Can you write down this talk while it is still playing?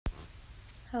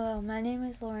Hello, my name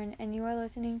is Lauren, and you are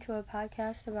listening to a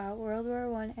podcast about World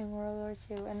War I and World War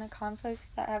II and the conflicts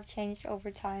that have changed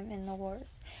over time in the wars.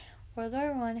 World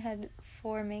War I had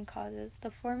four main causes.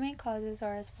 The four main causes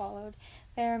are as followed.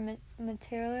 They are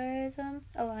materialism,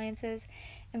 alliances,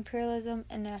 imperialism,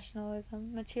 and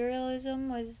nationalism. Materialism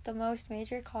was the most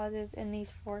major causes in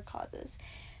these four causes.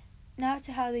 Now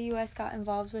to how the U.S. got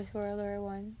involved with World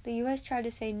War I. The U.S. tried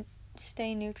to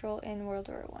stay neutral in World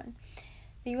War I.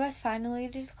 The U.S. finally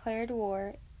declared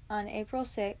war on April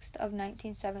 6th of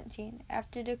 1917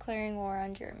 after declaring war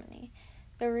on Germany.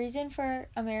 The reason for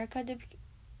America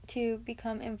to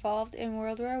become involved in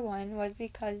World War I was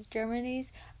because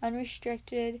Germany's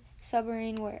unrestricted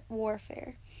submarine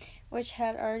warfare, which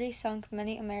had already sunk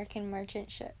many American merchant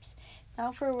ships.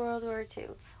 Now for World War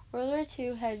II. World War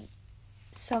II had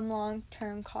some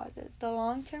long-term causes. The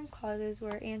long-term causes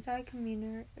were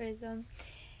anti-communalism,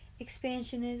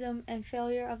 expansionism, and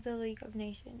failure of the League of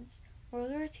Nations.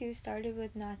 World War II started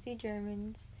with Nazi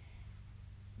Germany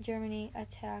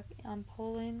attack on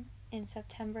Poland in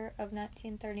September of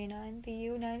 1939. The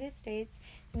United States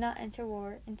did not enter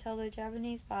war until the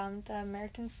Japanese bombed the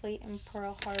American fleet in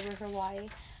Pearl Harbor, Hawaii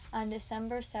on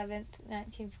December 7,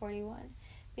 1941.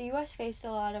 The U.S. faced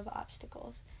a lot of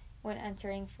obstacles when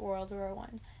entering World War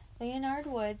I. Leonard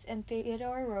Woods and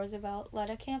Theodore Roosevelt led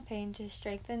a campaign to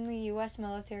strengthen the U.S.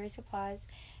 military supplies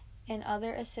and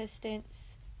other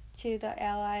assistance to the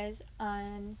Allies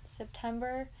on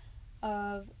September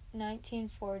of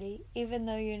 1940, even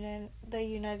though the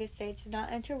United States did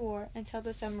not enter war until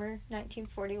December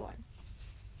 1941.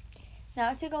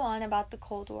 Now to go on about the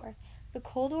Cold War. The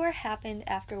Cold War happened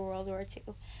after World War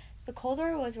II. The Cold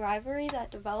War was rivalry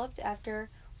that developed after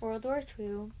World War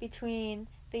II between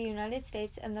the United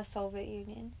States and the Soviet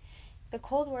Union. The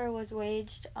Cold War was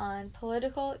waged on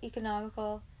political,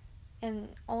 economical, and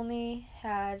only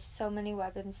had so many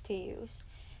weapons to use.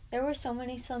 There were so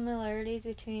many similarities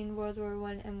between World War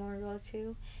I and World War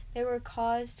II. They were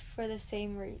caused for the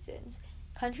same reasons.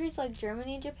 Countries like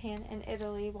Germany, Japan, and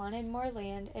Italy wanted more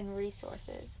land and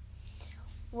resources.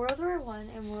 World War I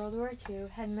and World War II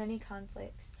had many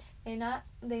conflicts.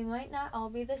 They might not all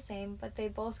be the same, but they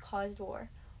both caused war.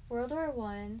 World War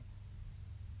I,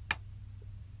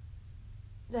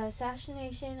 the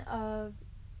assassination of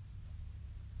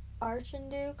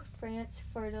Archduke Franz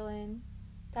Ferdinand,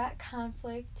 that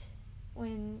conflict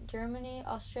when Germany,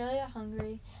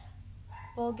 Austria-Hungary,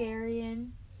 Bulgaria,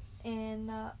 and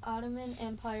the Ottoman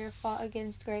Empire fought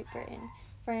against Great Britain,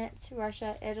 France,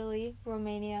 Russia, Italy,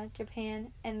 Romania,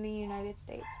 Japan, and the United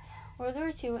States. World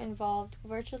War II involved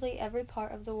virtually every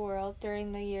part of the world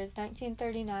during the years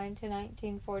 1939 to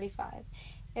 1945.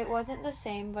 It wasn't the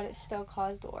same, but it still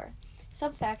caused war.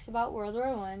 Some facts about World War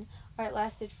I are it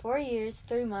lasted 4 years,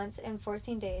 3 months, and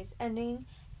 14 days, ending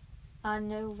on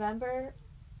November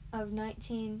of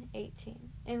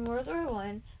 1918. In World War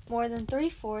I, more than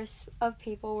 3/4 of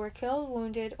people were killed,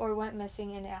 wounded, or went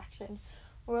missing in action.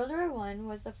 World War I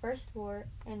was the first war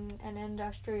in an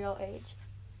industrial age.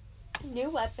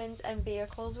 New weapons and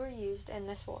vehicles were used in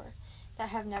this war that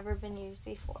have never been used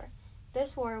before.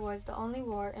 This war was the only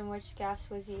war in which gas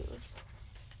was used.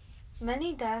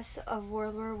 Many deaths of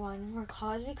World War I were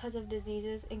caused because of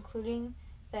diseases including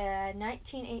the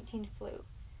 1918 flu,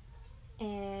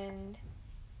 and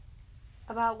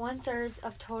about 1/3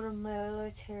 of total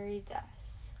military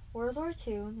deaths. World War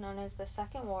II, known as the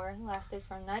Second War, lasted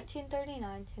from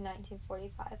 1939 to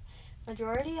 1945.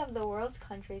 Majority of the world's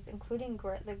countries, including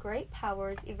the great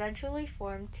powers, eventually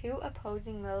formed two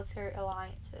opposing military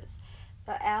alliances,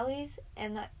 the Allies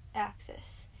and the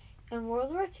Axis. In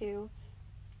World War II,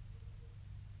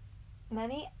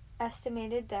 many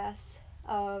estimated deaths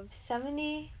of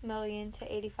 70 million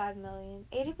to 85 million.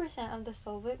 80% of the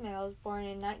Soviet males born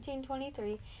in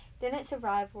 1923 didn't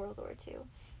survive World War II.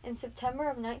 In September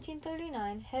of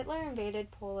 1939, Hitler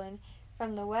invaded Poland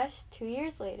from the west. 2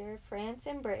 years later, France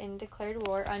and Britain declared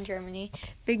war on Germany,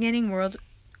 beginning World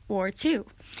War II.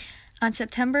 On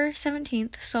September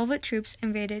 17th, Soviet troops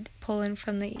invaded Poland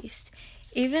from the east.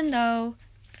 Even though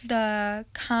the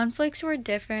conflicts were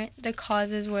different, the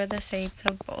causes were the same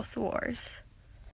of both wars.